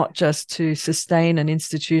 not just to sustain an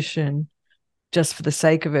institution just for the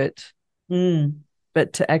sake of it,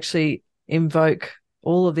 but to actually invoke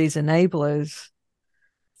all of these enablers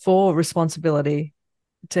for responsibility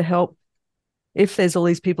to help. If there's all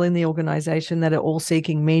these people in the organization that are all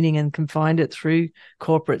seeking meaning and can find it through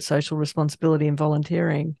corporate social responsibility and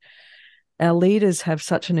volunteering, our leaders have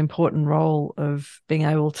such an important role of being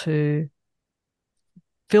able to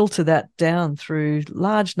filter that down through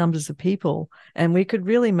large numbers of people. And we could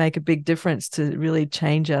really make a big difference to really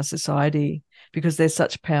change our society because they're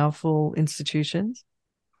such powerful institutions.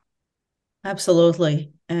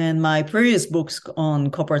 Absolutely. And my previous books on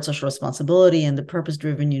corporate social responsibility and the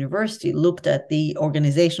purpose-driven university looked at the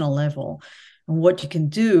organizational level and what you can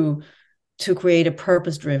do to create a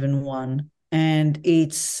purpose-driven one. And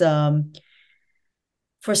it's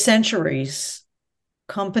for centuries,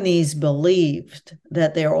 companies believed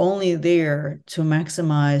that they're only there to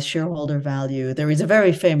maximize shareholder value. There is a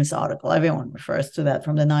very famous article, everyone refers to that,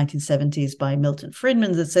 from the 1970s by Milton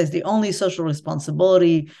Friedman that says the only social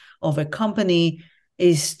responsibility of a company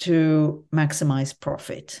is to maximize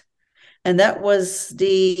profit. And that was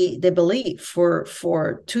the belief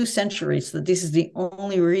for 2 centuries, that this is the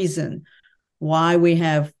only reason why we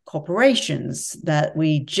have corporations, that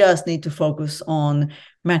we just need to focus on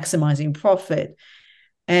maximizing profit.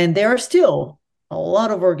 And there are still a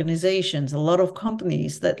lot of organizations, a lot of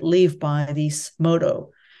companies that live by this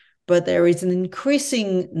motto. But there is an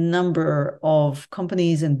increasing number of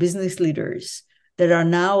companies and business leaders that are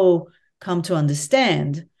now come to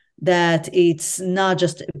understand that it's not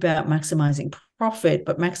just about maximizing profit,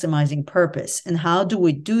 but maximizing purpose. And how do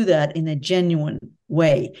we do that in a genuine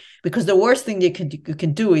way? Because the worst thing you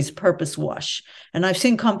can do is purpose wash. And I've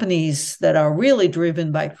seen companies that are really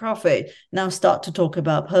driven by profit now start to talk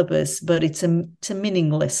about purpose, but it's a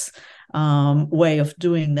meaningless way of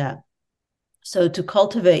doing that. So to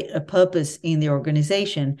cultivate a purpose in the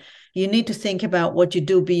organization, you need to think about what you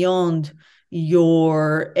do beyond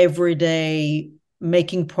your everyday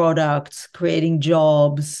making products, creating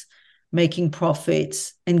jobs, making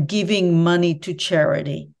profits, and giving money to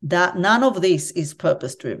charity. That none of this is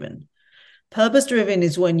purpose-driven. Purpose-driven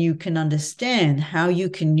is when you can understand how you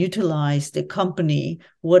can utilize the company,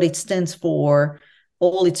 what it stands for,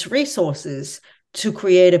 all its resources to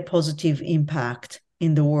create a positive impact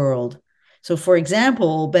in the world. So, for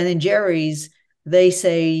example, Ben & Jerry's, they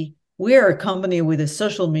say, we're a company with a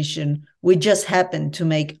social mission. We just happen to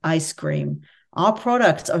make ice cream. Our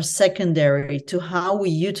products are secondary to how we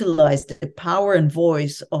utilize the power and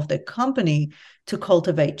voice of the company to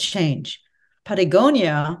cultivate change.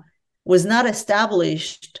 Patagonia was not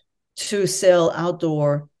established to sell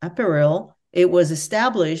outdoor apparel. It was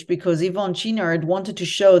established because Yvon Chouinard wanted to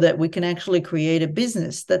show that we can actually create a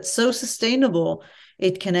business that's so sustainable,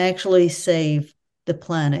 it can actually save the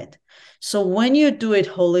planet. So when you do it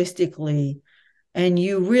holistically, and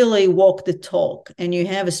you really walk the talk and you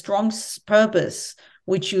have a strong purpose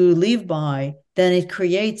which you live by, then it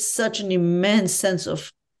creates such an immense sense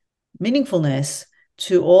of meaningfulness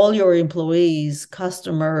to all your employees,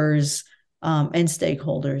 customers, and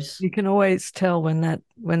stakeholders. You can always tell when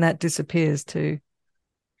that disappears too.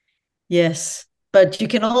 Yes, but you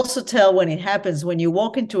can also tell when it happens. When you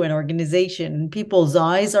walk into an organization and people's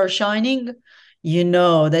eyes are shining, you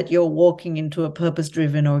know that you're walking into a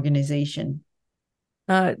purpose-driven organization.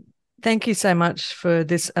 Thank you so much for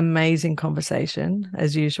this amazing conversation,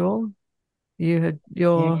 as usual.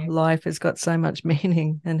 Your life has got so much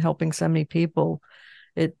meaning and helping so many people.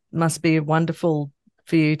 It must be wonderful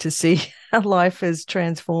for you to see how life has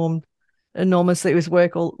transformed enormously. It was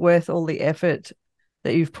worth all the effort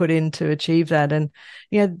that you've put in to achieve that. And,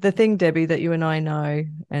 the thing, Debbie, that you and I know,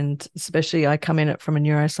 and especially I come in it from a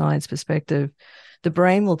neuroscience perspective, the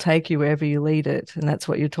brain will take you wherever you lead it. And that's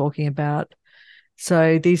what you're talking about.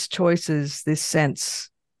 So these choices, this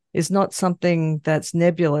sense is not something that's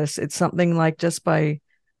nebulous. It's something like just by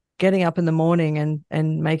getting up in the morning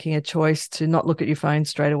and making a choice to not look at your phone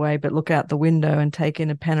straight away, but look out the window and take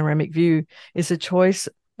in a panoramic view is a choice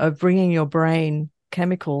of bringing your brain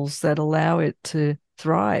chemicals that allow it to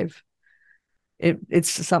thrive.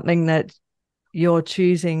 It's something that you're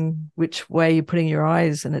choosing which way you're putting your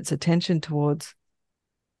eyes and its attention towards.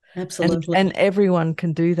 Absolutely. And everyone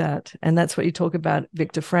can do that. And that's what you talk about,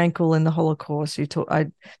 Viktor Frankl in the Holocaust.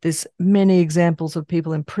 There's many examples of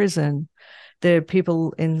people in prison there are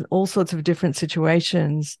people in all sorts of different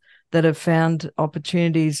situations that have found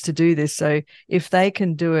opportunities to do this. So if they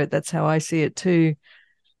can do it, that's how I see it too,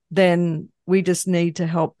 then we just need to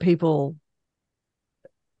help people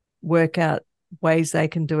work out ways they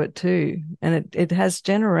can do it too. And it has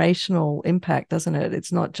generational impact, doesn't it?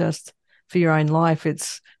 It's not just for your own life,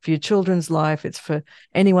 it's for your children's life, it's for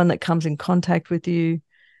anyone that comes in contact with you.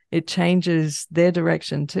 It changes their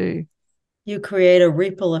direction too. You create a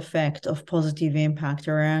ripple effect of positive impact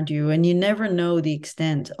around you, and you never know the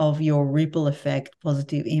extent of your ripple effect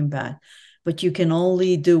positive impact, but you can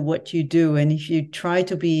only do what you do. And if you try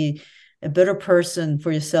to be a better person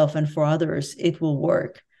for yourself and for others, it will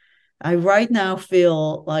work. I right now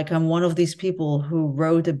feel like I'm one of these people who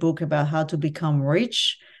wrote a book about how to become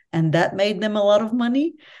rich, and that made them a lot of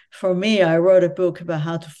money. For me, I wrote a book about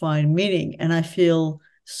how to find meaning, and I feel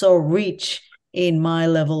so rich in my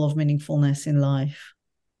level of meaningfulness in life.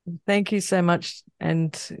 Thank you so much,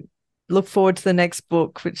 and look forward to the next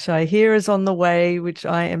book, which I hear is on the way, which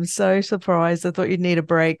I am so surprised. I thought you'd need a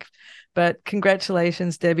break, but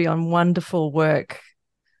congratulations, Debbie, on wonderful work.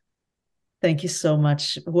 Thank you so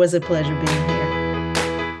much. It was a pleasure being here.